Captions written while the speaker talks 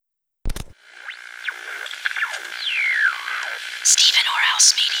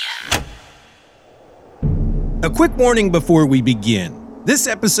House Media. A quick warning before we begin. This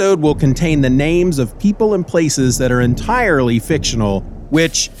episode will contain the names of people and places that are entirely fictional,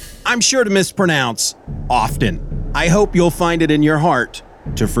 which I'm sure to mispronounce often. I hope you'll find it in your heart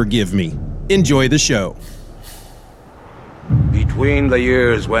to forgive me. Enjoy the show. Between the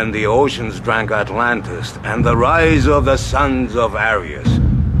years when the oceans drank Atlantis and the rise of the sons of Arius,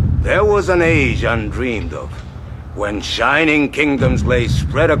 there was an age undreamed of, when shining kingdoms lay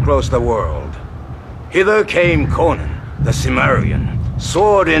spread across the world. Hither came Conan, the Cimmerian,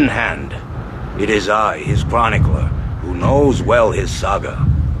 sword in hand. It is I, his chronicler, who knows well his saga.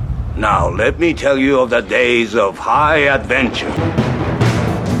 Now let me tell you of the days of high adventure.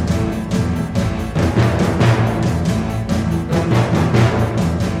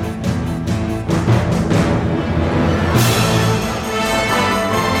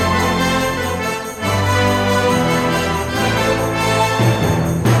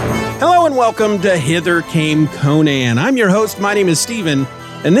 Welcome to Hither Came Conan. I'm your host. My name is Steven,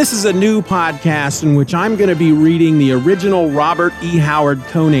 and this is a new podcast in which I'm going to be reading the original Robert E. Howard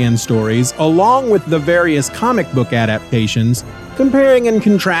Conan stories, along with the various comic book adaptations, comparing and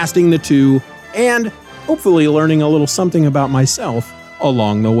contrasting the two, and hopefully learning a little something about myself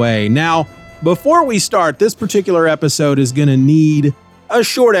along the way. Now, before we start, this particular episode is going to need a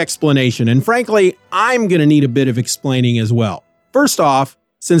short explanation, and frankly, I'm going to need a bit of explaining as well. First off,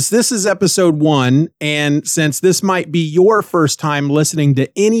 since this is episode 1, and since this might be your first time listening to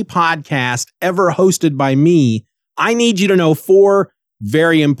any podcast ever hosted by me, I need you to know 4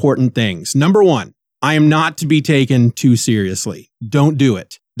 very important things. Number 1, I am not to be taken too seriously. Don't do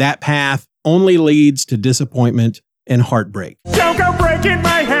it. That path only leads to disappointment and heartbreak. Don't go breaking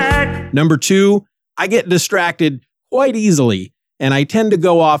my head! Number 2, I get distracted quite easily, and I tend to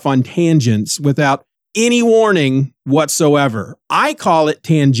go off on tangents without any warning whatsoever. I call it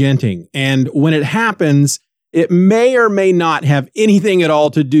tangenting, and when it happens, it may or may not have anything at all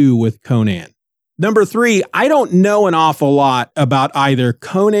to do with Conan. Number 3, I don't know an awful lot about either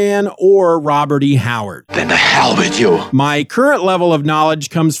Conan or Robert E. Howard. Then the hell with you. My current level of knowledge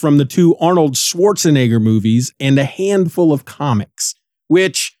comes from the 2 Arnold Schwarzenegger movies and a handful of comics,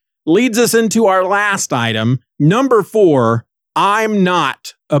 which leads us into our last item. Number 4, I'm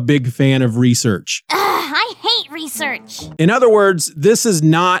not a big fan of research. I hate research. In other words, this is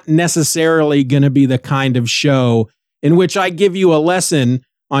not necessarily going to be the kind of show in which I give you a lesson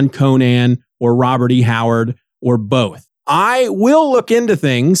on Conan or Robert E. Howard or both. I will look into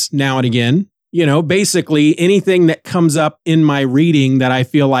things now and again, basically anything that comes up in my reading that I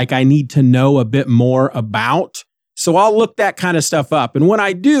feel like I need to know a bit more about. So I'll look that kind of stuff up. And when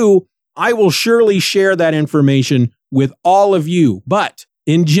I do, I will surely share that information with all of you. But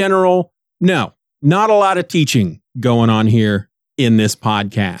in general, no, not a lot of teaching going on here in this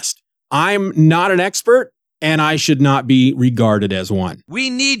podcast. I'm not an expert, and I should not be regarded as one. We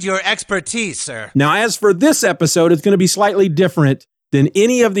need your expertise, sir. Now, as for this episode, it's going to be slightly different than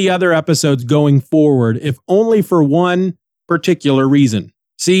any of the other episodes going forward, if only for one particular reason.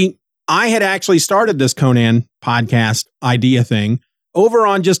 See, I had actually started this Conan podcast idea thing over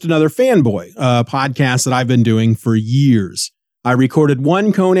on Just Another Fanboy, a podcast that I've been doing for years. I recorded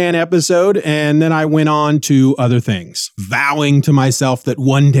 1 Conan episode, and then I went on to other things, vowing to myself that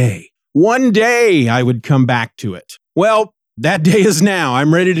one day I would come back to it. Well, that day is now.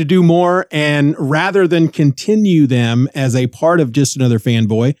 I'm ready to do more, and rather than continue them as a part of Just Another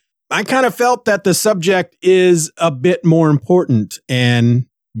Fanboy, I kind of felt that the subject is a bit more important, and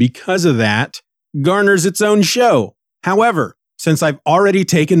because of that, garners its own show. However, since I've already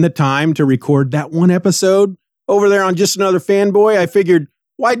taken the time to record that 1 episode over there on Just Another Fanboy, I figured,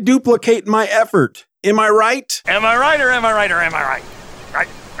 why duplicate my effort? Am I right? Am I right or am I right or am I right?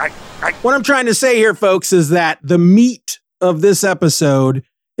 Right. What I'm trying to say here, folks, is that the meat of this episode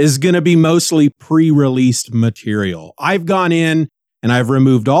is going to be mostly pre-released material. I've gone in and I've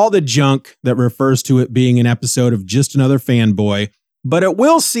removed all the junk that refers to it being an episode of Just Another Fanboy, but it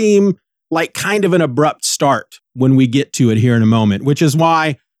will seem like kind of an abrupt start when we get to it here in a moment, which is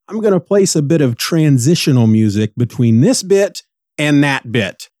why I'm going to place a bit of transitional music between this bit and that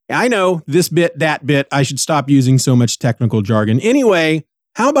bit. I know, this bit, that bit, I should stop using so much technical jargon. Anyway,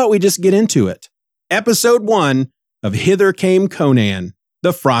 how about we just get into it? Episode 1 of Hither Came Conan,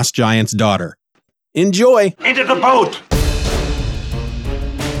 the Frost Giant's Daughter. Enjoy! Into the boat!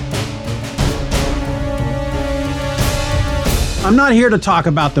 I'm not here to talk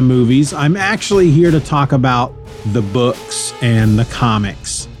about the movies. I'm actually here to talk about the books and the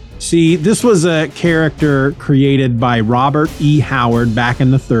comics. See, this was a character created by Robert E. Howard back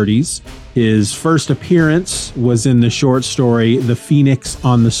in the 30s. His first appearance was in the short story The Phoenix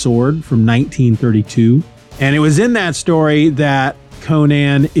on the Sword from 1932. And it was in that story that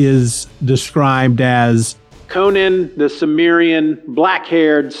Conan is described as Conan the Cimmerian,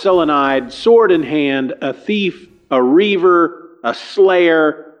 black-haired, sullen-eyed, sword in hand, a thief, a reaver, a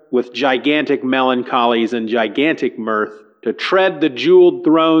slayer, with gigantic melancholies and gigantic mirth, to tread the jeweled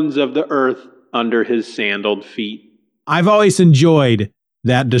thrones of the earth under his sandaled feet. I've always enjoyed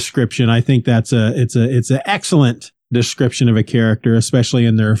that description. I think it's an excellent description of a character, especially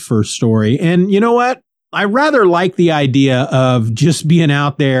in their first story. And you know what? I rather like the idea of just being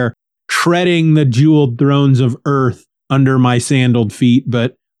out there treading the jeweled thrones of earth under my sandaled feet.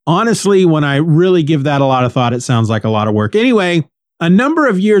 But honestly, when I really give that a lot of thought, it sounds like a lot of work. Anyway, a number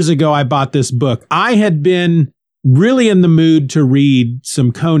of years ago, I bought this book. I had been really in the mood to read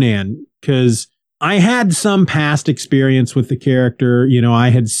some Conan because I had some past experience with the character. You know, I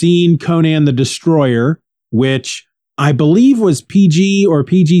had seen Conan the Destroyer, which I believe was PG or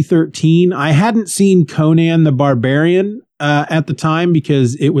PG-13. I hadn't seen Conan the Barbarian at the time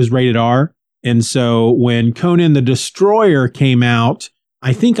because it was rated R. And so when Conan the Destroyer came out,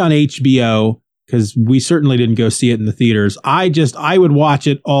 I think on HBO, because we certainly didn't go see it in the theaters, I would watch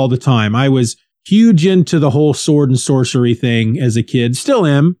it all the time. I was huge into the whole sword and sorcery thing as a kid. Still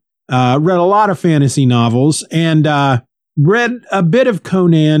am. Read a lot of fantasy novels and read a bit of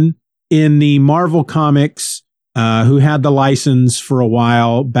Conan in the Marvel Comics, who had the license for a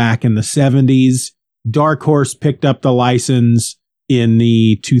while back in the 70s. Dark Horse picked up the license in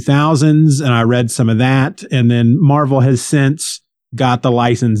the 2000s, and I read some of that. And then Marvel has since got the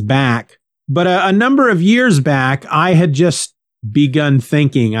license back. But a number of years back, I had just begun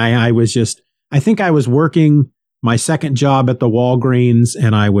thinking. I think I was working my second job at the Walgreens,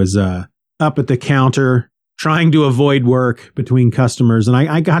 and I was up at the counter trying to avoid work between customers. And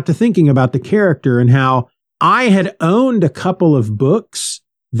I got to thinking about the character and how I had owned a couple of books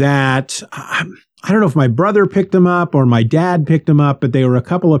that I don't know if my brother picked them up or my dad picked them up, but they were a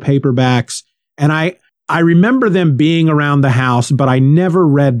couple of paperbacks. And I remember them being around the house, but I never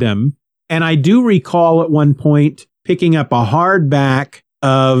read them. And I do recall at one point picking up a hardback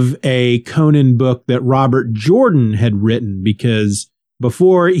of a Conan book that Robert Jordan had written, because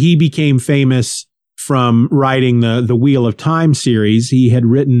before he became famous from writing the Wheel of Time series, he had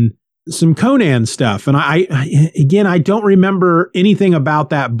written some Conan stuff. And I don't remember anything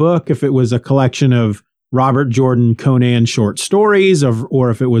about that book, if it was a collection of Robert Jordan Conan short stories or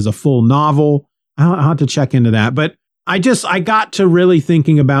if it was a full novel. I'll have to check into that. But I got to really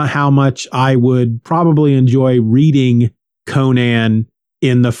thinking about how much I would probably enjoy reading Conan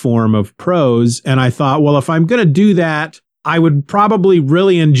in the form of prose. And I thought, well, if I'm going to do that, I would probably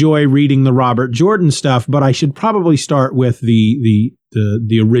really enjoy reading the Robert Jordan stuff, but I should probably start with the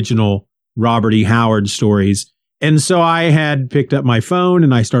original Robert E. Howard stories. And so I had picked up my phone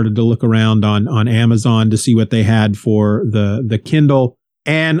and I started to look around on Amazon to see what they had for the Kindle.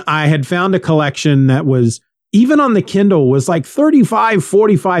 And I had found a collection that was, even on the Kindle, was like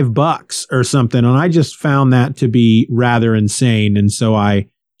 $35-$45 or something. And I just found that to be rather insane. And so I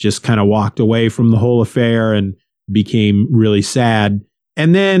just kind of walked away from the whole affair and became really sad.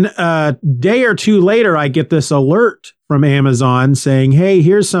 And then a day or two later, I get this alert from Amazon saying, hey,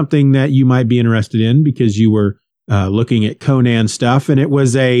 here's something that you might be interested in because you were looking at Conan stuff. And it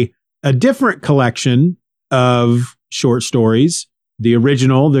was a different collection of short stories, the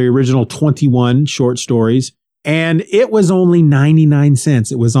original 21 short stories. And it was only 99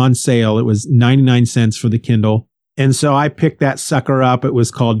 cents. It was on sale. It was 99 cents for the Kindle. And so I picked that sucker up. It was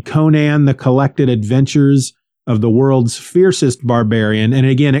called Conan, the Collected Adventures of the World's Fiercest Barbarian. And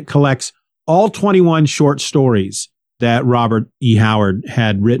again, it collects all 21 short stories that Robert E. Howard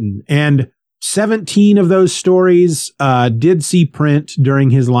had written. And 17 of those stories did see print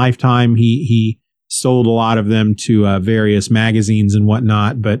during his lifetime. He sold a lot of them to various magazines and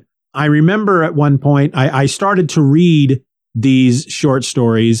whatnot. But I remember at one point, I started to read these short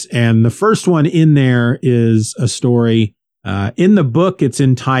stories, and the first one in there is a story. In the book, it's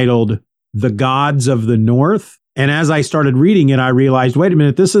entitled The Gods of the North. And as I started reading it, I realized, wait a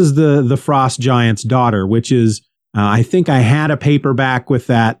minute, this is the Frost Giant's daughter, which is, I think I had a paperback with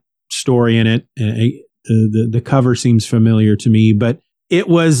that story in it. The cover seems familiar to me, but it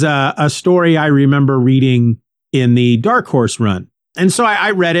was a story I remember reading in the Dark Horse run. And so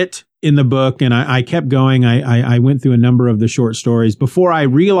I read it in the book and I kept going. I went through a number of the short stories before I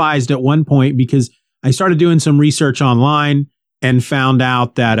realized at one point, because I started doing some research online and found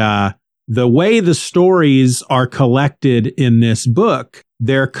out that the way the stories are collected in this book,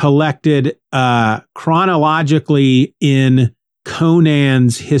 they're collected chronologically in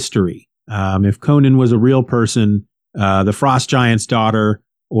Conan's history. If Conan was a real person, the Frost Giant's daughter,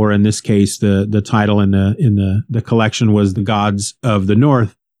 or in this case, the title in the collection was The Gods of the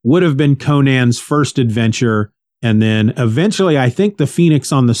North, would have been Conan's first adventure. And then eventually, I think The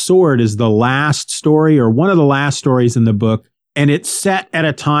Phoenix on the Sword is the last story, or one of the last stories in the book. And it's set at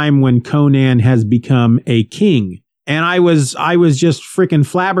a time when Conan has become a king. And I was just freaking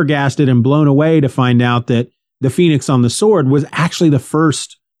flabbergasted and blown away to find out that The Phoenix on the Sword was actually the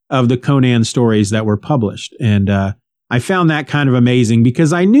first of the Conan stories that were published. And I found that kind of amazing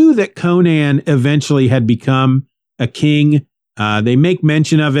because I knew that Conan eventually had become a king. They make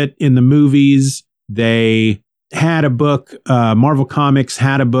mention of it in the movies. They had a book, Marvel Comics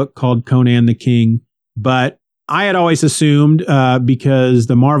had a book called Conan the King, but I had always assumed, because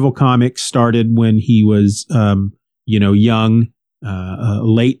the Marvel Comics started when he was, young,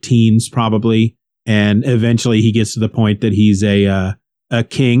 late teens probably, and eventually he gets to the point that he's a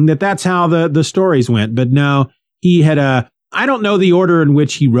king, that's how the stories went. But no, he had I don't know the order in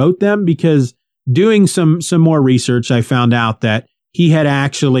which he wrote them, because doing some more research, I found out that he had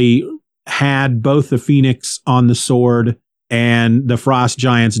actually had both the Phoenix on the Sword and the Frost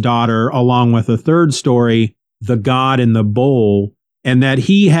Giant's daughter, along with a third story, The God in the Bowl, and that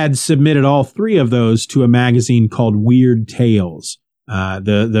he had submitted all three of those to a magazine called Weird Tales.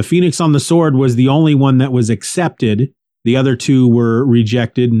 The Phoenix on the Sword was the only one that was accepted. The other two were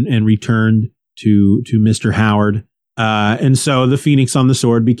rejected and returned to Mr. Howard. And so The Phoenix on the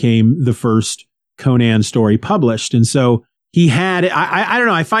Sword became the first Conan story published. And so he had, I don't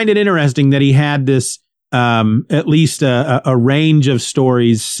know, I find it interesting that he had this, at least a range of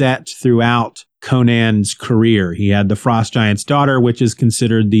stories set throughout Conan's career. He had the Frost Giant's daughter, which is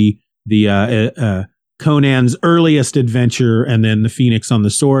considered the Conan's earliest adventure, and then the Phoenix on the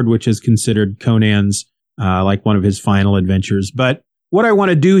Sword, which is considered Conan's like one of his final adventures. But what I want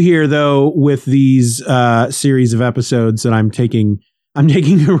to do here, though, with these series of episodes that I'm taking a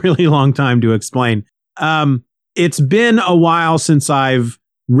really long time to explain. It's been a while since I've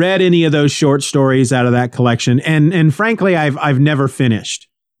read any of those short stories out of that collection, and frankly, I've never finished,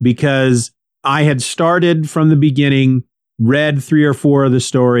 because I had started from the beginning, read 3 or 4 of the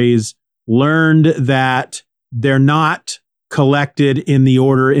stories, learned that they're not collected in the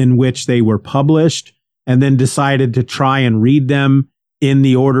order in which they were published, and then decided to try and read them in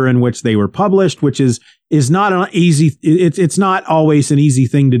the order in which they were published, which is not an easy. It's not always an easy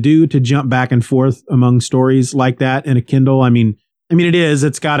thing to do, to jump back and forth among stories like that in a Kindle. I mean, it is.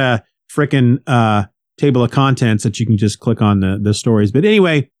 It's got a frickin' table of contents that you can just click on the stories. But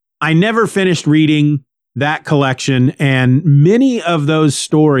anyway, I never finished reading that collection, and many of those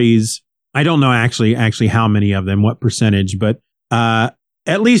stories, I don't know actually how many of them, what percentage, but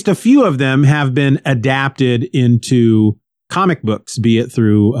at least a few of them have been adapted into comic books, be it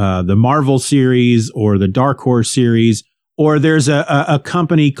through the Marvel series or the Dark Horse series, or there's a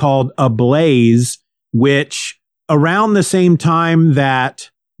company called Ablaze, which around the same time that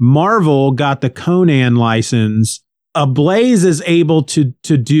Marvel got the Conan license, Ablaze is able to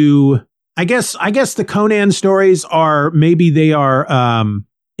do, I guess the Conan stories are, maybe they are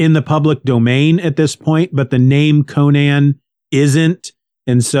in the public domain at this point, but the name Conan isn't.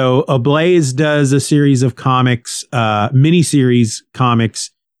 And so Ablaze does a series of comics, miniseries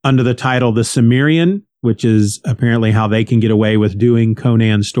comics under the title The Cimmerian, which is apparently how they can get away with doing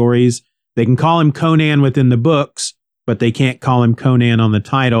Conan stories. They can call him Conan within the books, but they can't call him Conan on the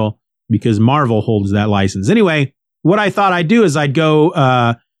title because Marvel holds that license. Anyway, what I thought I'd do is I'd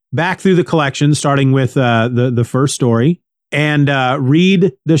go back through the collection, starting with the first story, and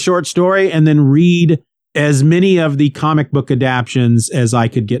read the short story, and then read as many of the comic book adaptions as I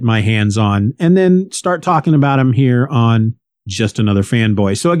could get my hands on, and then start talking about them here on Just Another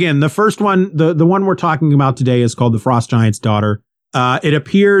Fanboy. So again, the first one, the one we're talking about today, is called The Frost Giant's Daughter. It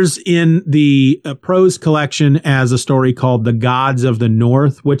appears in the prose collection as a story called The Gods of the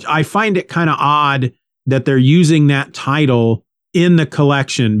North, which I find it kind of odd that they're using that title in the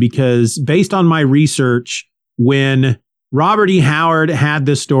collection, because based on my research, when Robert E. Howard had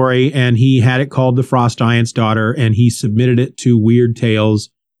this story, and he had it called The Frost Giant's Daughter, and he submitted it to Weird Tales,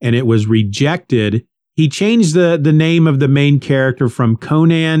 and it was rejected. He changed the name of the main character from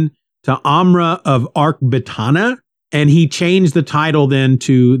Conan to Amra of Akbitana, and he changed the title then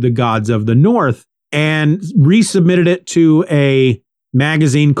to The Gods of the North, and resubmitted it to a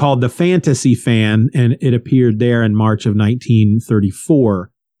magazine called The Fantasy Fan, and it appeared there in March of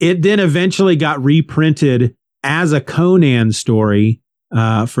 1934. It then eventually got reprinted as a Conan story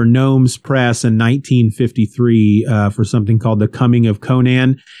for Gnomes Press in 1953 for something called The Coming of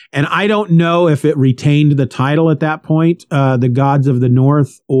Conan. And I don't know if it retained the title at that point, The Gods of the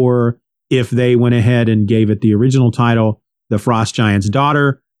North, or if they went ahead and gave it the original title, The Frost Giant's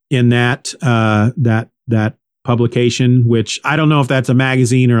Daughter, in that publication, which I don't know if that's a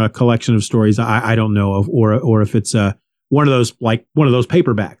magazine or a collection of stories. I don't know of, or if it's one of those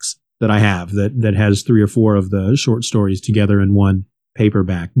paperbacks that I have that has 3 or 4 of the short stories together in one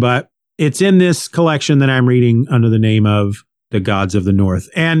paperback. But it's in this collection that I'm reading under the name of The Gods of the North.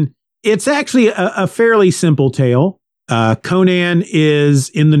 And it's actually a fairly simple tale. Conan is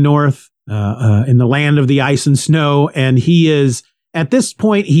in the north, in the land of the ice and snow, and he is, at this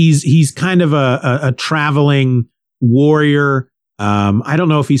point, he's kind of a traveling warrior. I don't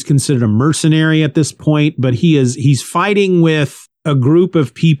know if he's considered a mercenary at this point, but he's fighting with a group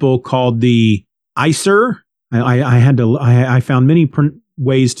of people called the Aesir. I found many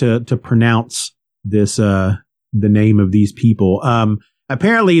ways to pronounce this, the name of these people.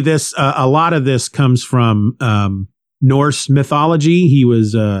 Apparently this, a lot of this comes from, Norse mythology.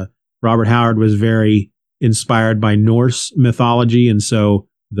 Robert Howard was very inspired by Norse mythology. And so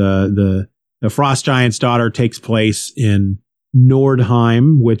the Frost Giant's Daughter takes place in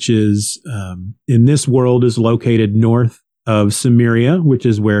Nordheim, which is, in this world is located north of Cimmeria, which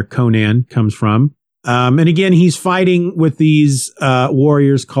is where Conan comes from. And again, he's fighting with these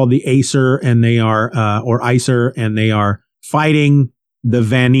warriors called the Aesir, and they are, or Aesir, and they are fighting the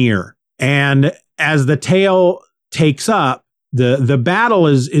Vanir. And as the tale takes up, the battle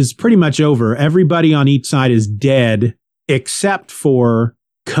is pretty much over. Everybody on each side is dead except for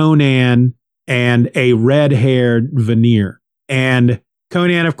Conan and a red-haired Vanir. And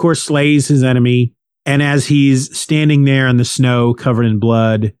Conan, of course, slays his enemy. And as he's standing there in the snow, covered in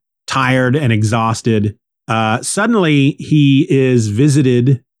blood, tired and exhausted, suddenly he is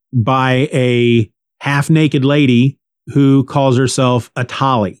visited by a half-naked lady who calls herself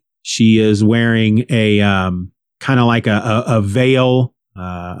Atali. She is wearing a kind of like a veil,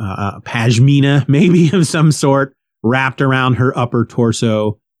 a pashmina maybe of some sort, wrapped around her upper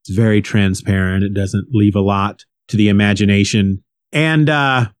torso. It's very transparent. It doesn't leave a lot to the imagination. And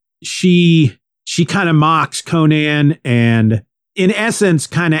she kind of mocks Conan and, in essence,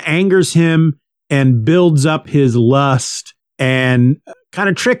 kind of angers him and builds up his lust and kind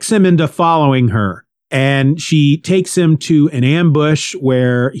of tricks him into following her. And she takes him to an ambush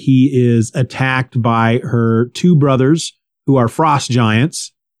where he is attacked by her 2 brothers, who are frost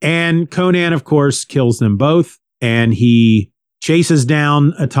giants. And Conan, of course, kills them both. And he chases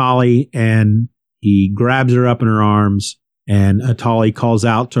down Atali and he grabs her up in her arms. And Atali calls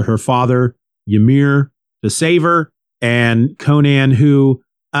out to her father, Ymir, to save her. And Conan, who,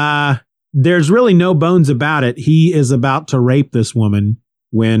 there's really no bones about it, he is about to rape this woman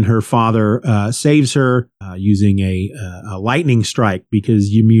when her father saves her using a lightning strike, because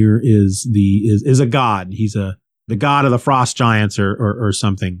Ymir is a god. He's the god of the frost giants or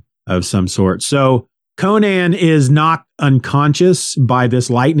something of some sort. So Conan is knocked unconscious by this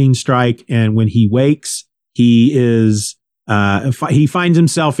lightning strike, and when he wakes, he finds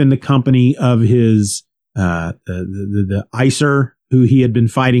himself in the company of his the Aesir who he had been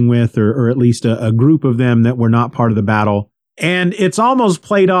fighting with, or at least a group of them that were not part of the battle. And it's almost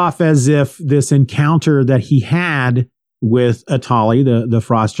played off as if this encounter that he had with Atali, the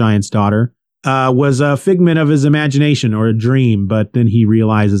Frost Giant's daughter, was a figment of his imagination or a dream. But then he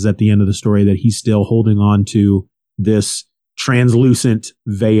realizes at the end of the story that he's still holding on to this translucent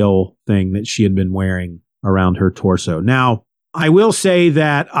veil thing that she had been wearing around her torso. Now, I will say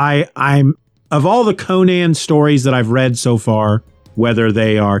that I'm of all the Conan stories that I've read so far, whether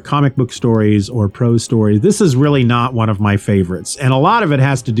they are comic book stories or prose stories, this is really not one of my favorites. And a lot of it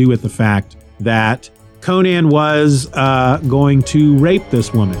has to do with the fact that Conan was going to rape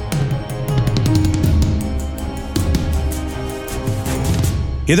this woman.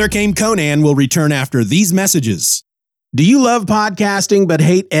 Hither Came Conan will return after these messages. Do you love podcasting but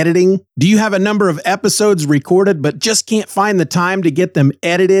hate editing? Do you have a number of episodes recorded but just can't find the time to get them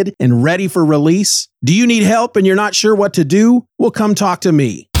edited and ready for release? Do you need help and you're not sure what to do? Well, come talk to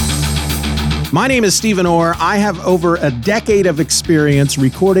me. My name is Stephen Orr. I have over a decade of experience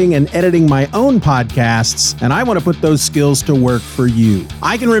recording and editing my own podcasts, and I want to put those skills to work for you.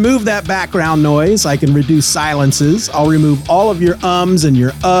 I can remove that background noise. I can reduce silences. I'll remove all of your ums and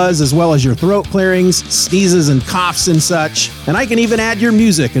your uhs, as well as your throat clearings, sneezes and coughs and such. And I can even add your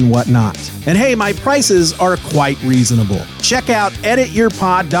music and whatnot. And hey, my prices are quite reasonable. Check out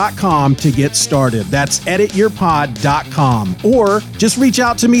edityourpod.com to get started. That's edityourpod.com. Or just reach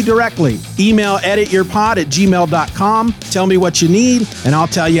out to me directly. Email edityourpod@gmail.com. Tell me what you need, and I'll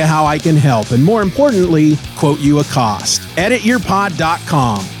tell you how I can help. And more importantly, quote you a cost.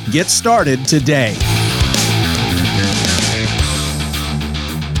 Edityourpod.com. Get started today.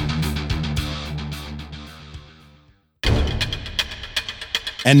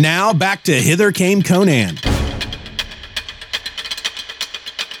 And now back to Hither Came Conan.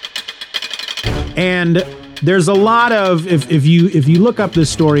 And there's a lot of, if you look up this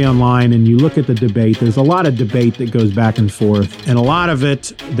story online and you look at the debate, there's a lot of debate that goes back and forth, and a lot of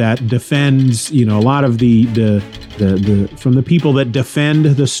it that defends, a lot of the from the people that defend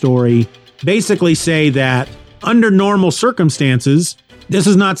the story basically say that under normal circumstances, this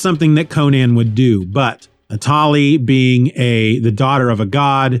is not something that Conan would do. But Atali, being the daughter of a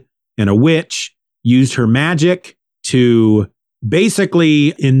god and a witch, used her magic to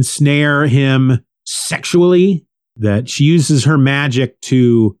basically ensnare him sexually, that she uses her magic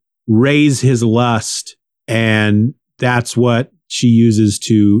to raise his lust, and that's what she uses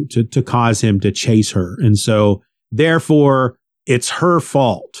to cause him to chase her. And so therefore it's her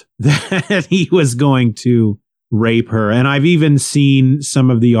fault that he was going to rape her. And I've even seen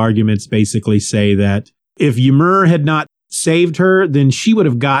some of the arguments basically say that if Ymir had not saved her, then she would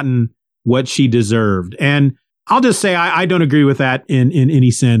have gotten what she deserved. And I'll just say I don't agree with that in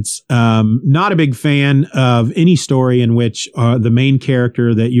any sense. Not a big fan of any story in which the main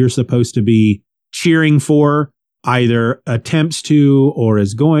character that you're supposed to be cheering for either attempts to or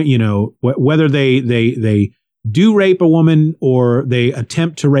is going, whether they do rape a woman or they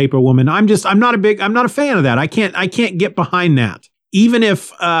attempt to rape a woman. I'm not a fan of that. I can't get behind that. Even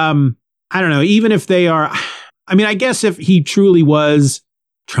if I don't know, even if they are, I guess if he truly was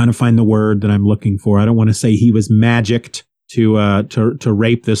trying to find the word that I'm looking for, I don't want to say he was magicked to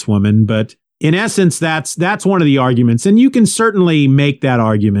rape this woman, but in essence, that's one of the arguments. And you can certainly make that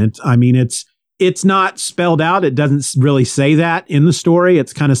argument. It's not spelled out. It doesn't really say that in the story.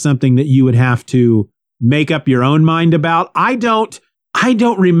 It's kind of something that you would have to make up your own mind about. I don't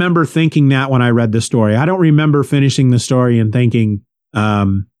remember thinking that when I read the story. I don't remember finishing the story and thinking,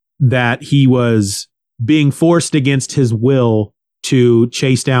 that he was being forced against his will to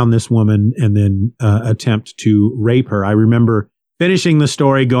chase down this woman and then attempt to rape her. I remember finishing the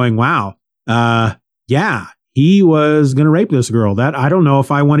story going, wow, yeah, he was going to rape this girl. That I don't know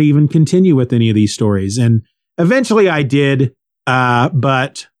if I want to even continue with any of these stories. And eventually I did,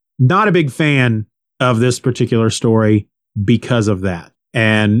 but not a big fan of this particular story because of that.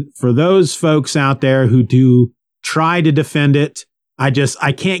 And for those folks out there who do try to defend it, I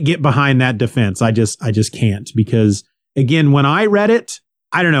can't get behind that defense. I just can't, because again, when I read it,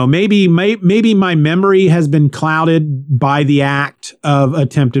 I don't know, maybe my memory has been clouded by the act of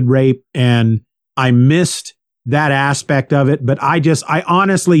attempted rape and I missed that aspect of it. But I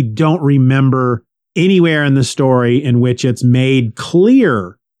honestly don't remember anywhere in the story in which it's made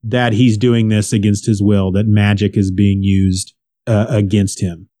clear that he's doing this against his will, that magic is being used against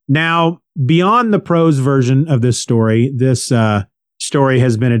him. Now, beyond the prose version of this story, this story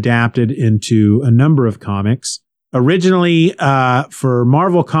has been adapted into a number of comics. Originally, for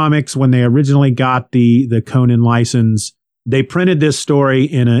Marvel Comics, when they originally got the Conan license, they printed this story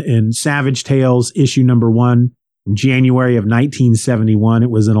in Savage Tales issue number 1, January of 1971.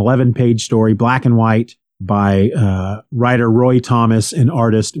 It was an 11-page story, black and white, by writer Roy Thomas and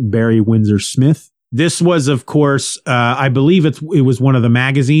artist Barry Windsor Smith. This was, of course, I believe it was one of the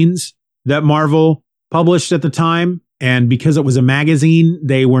magazines that Marvel published at the time. And because it was a magazine,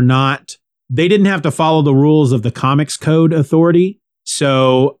 they didn't have to follow the rules of the Comics Code Authority.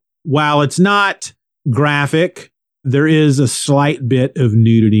 So while it's not graphic, there is a slight bit of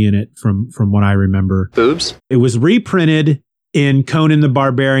nudity in it from what I remember. Boobs? It was reprinted in Conan the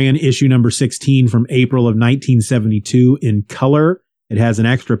Barbarian issue number 16 from April of 1972 in color. It has an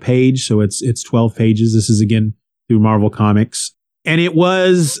extra page, so it's 12 pages. This is again through Marvel Comics. And it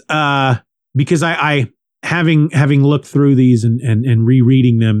was because I having looked through these and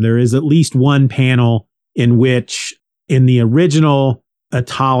rereading them, there is at least one panel in which in the original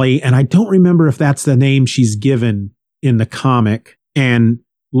Atali, and I don't remember if that's the name she's given in the comic, and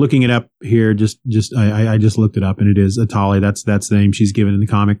looking it up here, I just looked it up and it is Atali. That's the name she's given in the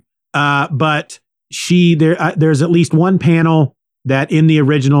comic. But there's at least one panel that in the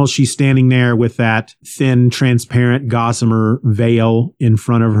original, she's standing there with that thin, transparent gossamer veil in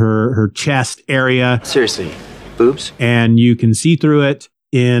front of her chest area. Seriously, boobs? And you can see through it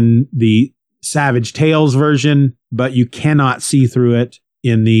in the Savage Tales version, but you cannot see through it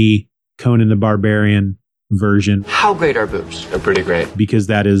in the Conan the Barbarian version. How great are boobs? They're pretty great. Because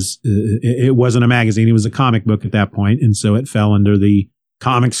that is, it wasn't a magazine, it was a comic book at that point, and so it fell under the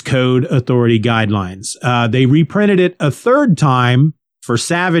Comics Code Authority guidelines. They reprinted it a third time for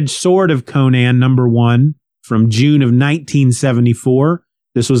Savage Sword of Conan #1 from June of 1974.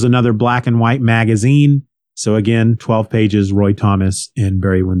 This was another black and white magazine. So again, 12 pages, Roy Thomas and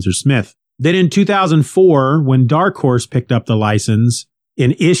Barry Windsor Smith. Then in 2004, when Dark Horse picked up the license,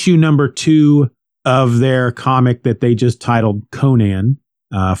 in issue #2 of their comic that they just titled Conan,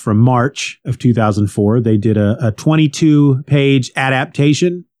 from March of 2004, they did a 22-page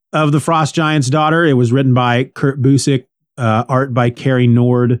adaptation of The Frost Giant's Daughter. It was written by Kurt Busiek, art by Cary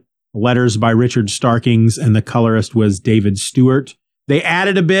Nord, letters by Richard Starkings, and the colorist was David Stewart. They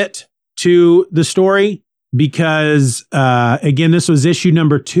added a bit to the story because, again, this was issue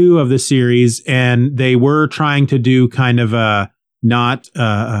 #2 of the series, and they were trying to do kind of not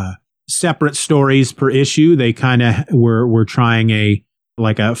separate stories per issue. They kind of were trying a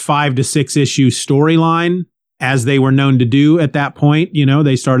 5 to 6 issue storyline, as they were known to do at that point. You know,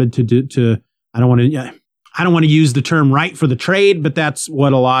 they started to I don't want to use the term right for the trade, but that's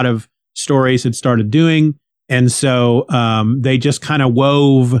what a lot of stories had started doing. And so they just kind of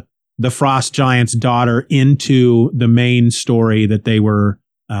wove the Frost Giant's Daughter into the main story that they were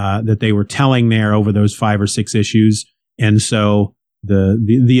telling there over those 5 or 6 issues. And so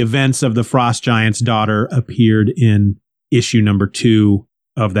the events of the Frost Giant's Daughter appeared in issue #2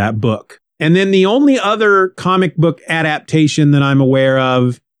 of that book. And then the only other comic book adaptation that I'm aware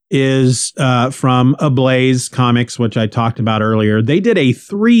of is from Ablaze Comics, which I talked about earlier. They did a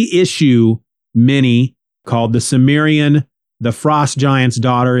 3-issue mini called The Cimmerian, The Frost Giant's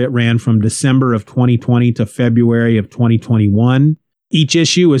Daughter. It ran from December of 2020 to February of 2021. Each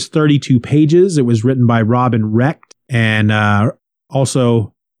issue was 32 pages. It was written by Robin Recht and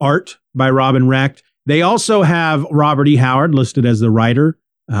also art by Robin Recht. They also have Robert E. Howard listed as the writer.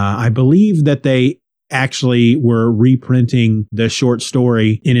 I believe that they actually were reprinting the short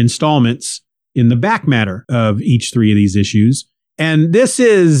story in installments in the back matter of each 3 of these issues. And this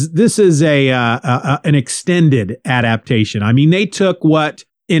is an extended adaptation. I mean, they took what,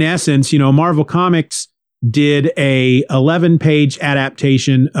 in essence, Marvel Comics did a 11-page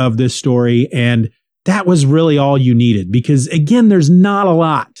adaptation of this story, and that was really all you needed because, again, there's not a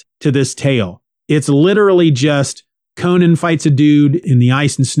lot to this tale. It's literally just Conan fights a dude in the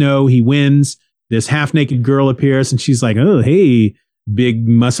ice and snow. He wins. This half-naked girl appears, and she's like, "Oh, hey, big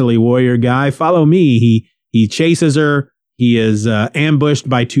muscly warrior guy, follow me." He chases her. He is ambushed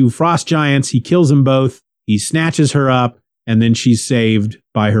by 2 frost giants. He kills them both. He snatches her up, and then she's saved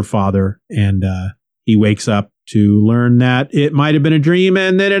by her father. And he wakes up to learn that it might have been a dream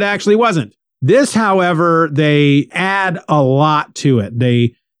and that it actually wasn't. This, however, they add a lot to it.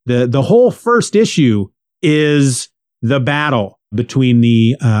 The whole first issue is the battle between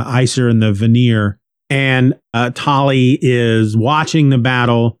the Aesir and the Vanir. And Tali is watching the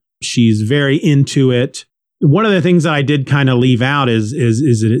battle. She's very into it. One of the things that I did kind of leave out is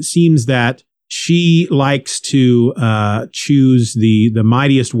that it seems that she likes to choose the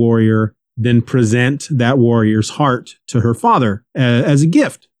mightiest warrior, then present that warrior's heart to her father as a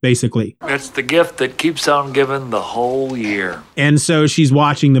gift, basically. It's the gift that keeps on giving the whole year. And so she's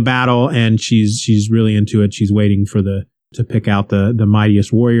watching the battle, and she's really into it. She's waiting for to pick out the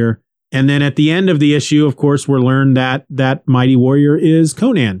mightiest warrior. And then at the end of the issue, of course, we're learned that that mighty warrior is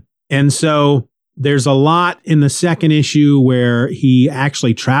Conan. And so there's a lot in the second issue where he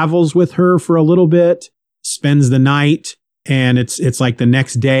actually travels with her for a little bit, spends the night, and it's like the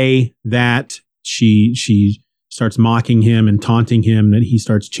next day that she starts mocking him and taunting him, that he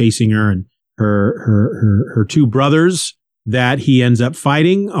starts chasing her, and her 2 brothers that he ends up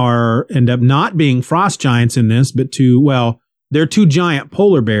fighting end up not being frost giants in this, but they're 2 giant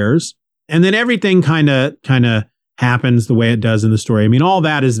polar bears. And then everything kind of happens the way it does in the story. I mean, all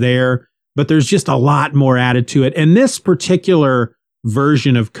that is there, but there's just a lot more added to it. And this particular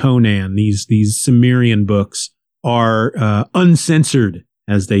version of Conan, these Cimmerian books, are uncensored,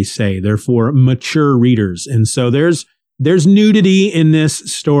 as they say. They're for mature readers. And so there's nudity in this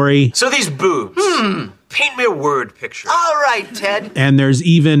story. So these boobs. Paint me a word picture. All right, Ted. And there's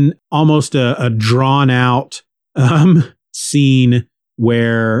even almost a drawn out scene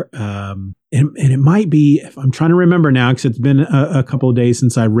where, and it might be, if I'm trying to remember now, because it's been a couple of days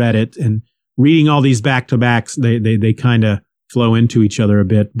since I read it, and reading all these back-to-backs, they kind of flow into each other a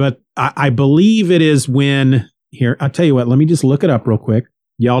bit. But I believe it is when, here, I'll tell you what, let me just look it up real quick.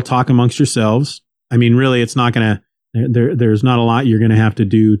 Y'all talk amongst yourselves. I mean, really, it's not going to, there's not a lot you're going to have to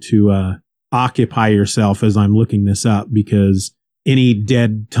do to occupy yourself as I'm looking this up, because any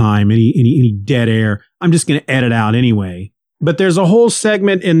dead time, any dead air, I'm just going to edit out anyway. But there's a whole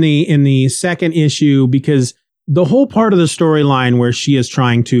segment in the second issue, because the whole part of the storyline where she is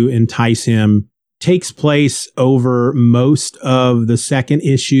trying to entice him takes place over most of the second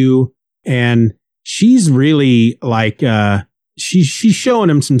issue. And she's really like, she's showing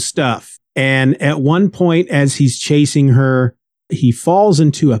him some stuff. And at one point, as he's chasing her, he falls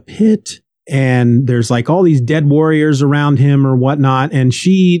into a pit, and there's like all these dead warriors around him or whatnot. And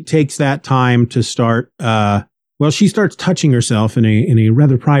she takes that time to start, she starts touching herself in a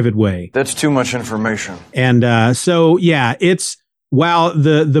rather private way. That's too much information. And while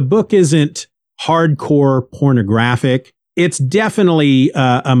the book isn't hardcore pornographic, it's definitely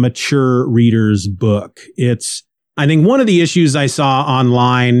a mature reader's book. I think one of the issues I saw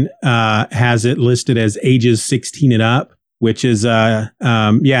online has it listed as ages 16 and up, which is,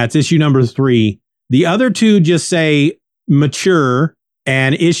 it's issue number 3. The other two just say mature,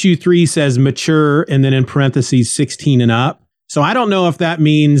 and issue 3 says mature, and then in parentheses 16 and up. So I don't know if that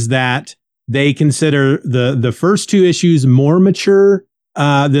means that they consider the first 2 issues more mature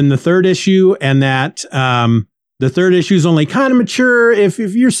than the third issue, and that the third issue is only kind of mature. If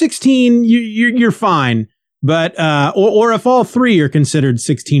you're 16, you're fine. But or if all 3 are considered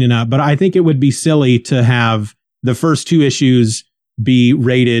 16 and up. But I think it would be silly to have the first 2 issues be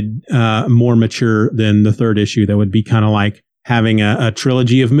rated more mature than the third issue. That would be kind of like having a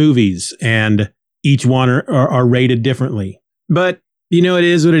trilogy of movies, and each one are rated differently. But, it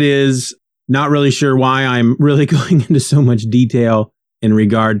is what it is. Not really sure why I'm really going into so much detail in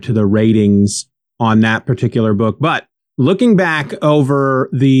regard to the ratings on that particular book. But looking back over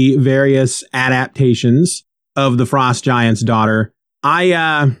the various adaptations of The Frost Giant's Daughter, I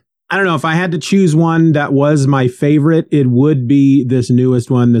don't know, if I had to choose one that was my favorite, it would be this newest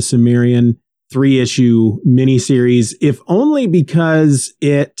one, the Cimmerian 3-issue miniseries, if only because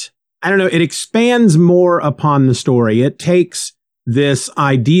it expands more upon the story. It takes this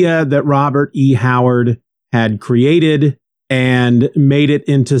idea that Robert E. Howard had created and made it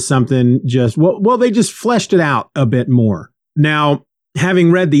into something they just fleshed it out a bit more. Now,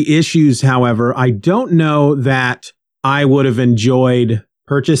 having read the issues, however, I don't know that I would have enjoyed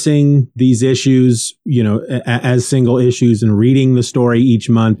purchasing these issues, as single issues and reading the story each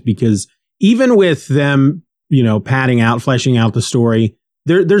month, because even with them, fleshing out the story,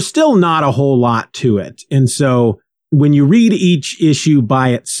 there's still not a whole lot to it. And so when you read each issue by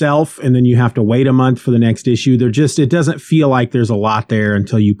itself and then you have to wait a month for the next issue, it doesn't feel like there's a lot there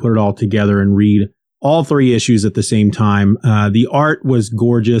until you put it all together and read all 3 issues at the same time. The art was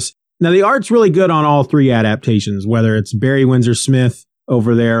gorgeous. Now, the art's really good on all 3 adaptations, whether it's Barry Windsor Smith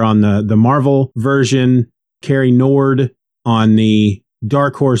over there on the Marvel version, Carrie Nord on the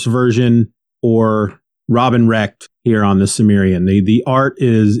Dark Horse version, or Robin Recht here on the Cimmerian. The art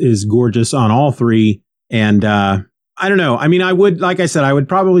is gorgeous on all 3. And I don't know. I mean, I would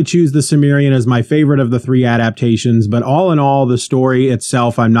probably choose the Cimmerian as my favorite of the 3 adaptations. But all in all, the story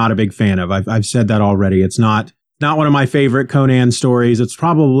itself, I'm not a big fan of. I've said that already. It's not one of my favorite Conan stories. It's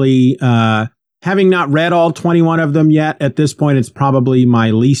probably, having not read all 21 of them yet, at this point, it's probably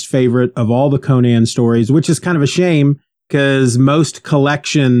my least favorite of all the Conan stories, which is kind of a shame, because most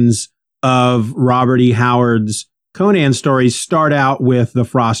collections of Robert E. Howard's Conan stories start out with The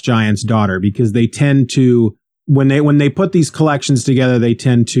Frost Giant's Daughter, because they tend to, when they put these collections together, they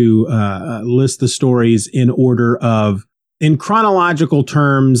tend to list the stories in chronological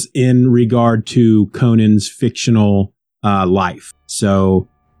terms in regard to Conan's fictional life. So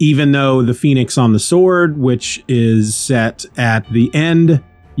even though The Phoenix on the Sword, which is set at the end,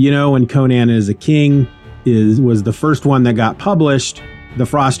 when Conan is a king, was the first one that got published, The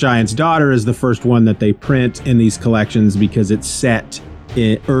Frost Giant's Daughter is the first one that they print in these collections, because it's set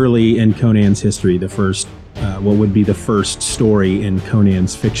early in Conan's history, the first, what would be the first story in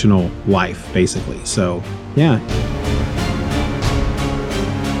Conan's fictional life, basically. So, yeah.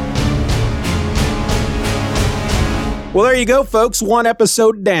 Well, there you go, folks. 1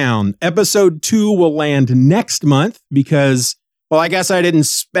 episode down. Episode 2 will land next month because, I guess I didn't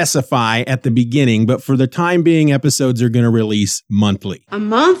specify at the beginning, but for the time being, episodes are going to release monthly. A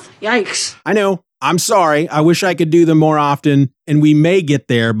month? Yikes. I know. I'm sorry. I wish I could do them more often, and we may get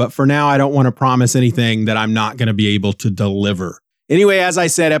there, but for now, I don't want to promise anything that I'm not going to be able to deliver. Anyway, as I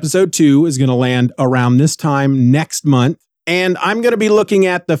said, episode 2 is going to land around this time next month, and I'm going to be looking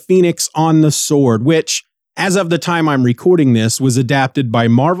at The Phoenix on the Sword, which, as of the time I'm recording this, was adapted by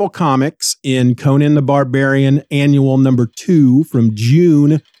Marvel Comics in Conan the Barbarian Annual number 2 from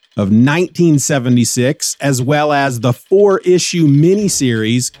June of 1976, as well as the 4-issue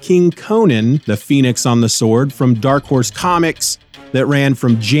miniseries King Conan, The Phoenix on the Sword from Dark Horse Comics that ran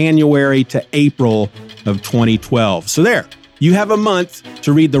from January to April of 2012. So there, you have a month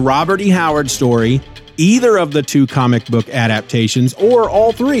to read the Robert E. Howard story, either of the 2 comic book adaptations, or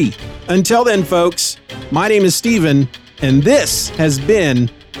all 3. Until then, folks, my name is Steven, and this has been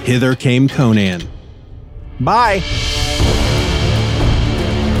Hither Came Conan. Bye!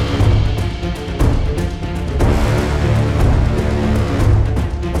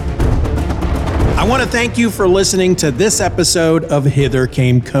 I want to thank you for listening to this episode of Hither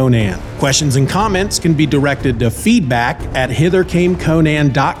Came Conan. Questions and comments can be directed to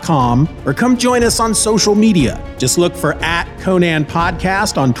feedback@hithercameconan.com or come join us on social media. Just look for @Conan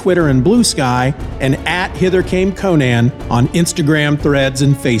Podcast on Twitter and Blue Sky and @HitherCameConan on Instagram, Threads,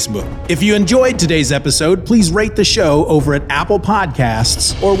 and Facebook. If you enjoyed today's episode, please rate the show over at Apple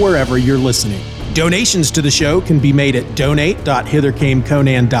Podcasts or wherever you're listening. Donations to the show can be made at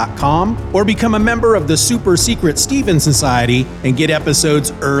donate.hithercameconan.com or become a member of the super secret Steven Society and get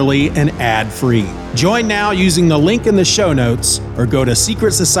episodes early and ad-free. Join now using the link in the show notes or go to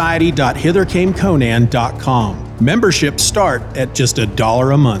secretsociety.hithercameconan.com. Memberships start at just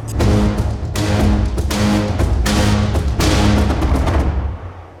 $1 a month.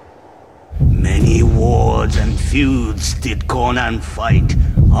 Many wars and feuds did Conan fight.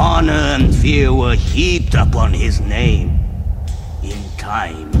 Honor and fear were heaped upon his name. In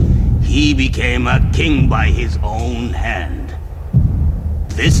time, he became a king by his own hand.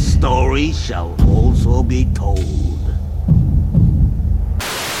 This story shall also be told.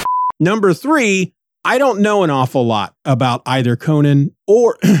 Number 3, I don't know an awful lot about either Conan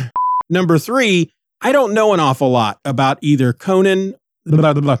or... Number 3, I don't know an awful lot about either Conan...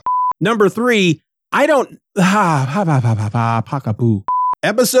 Blah, blah, blah. Number 3, I don't...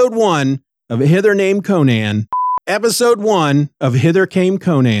 Episode 1 of Hither Named Conan. Episode 1 of Hither Came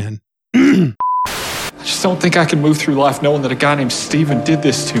Conan. I just don't think I can move through life knowing that a guy named Steven did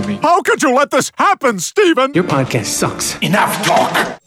this to me. How could you let this happen, Steven? Your podcast sucks. Enough talk.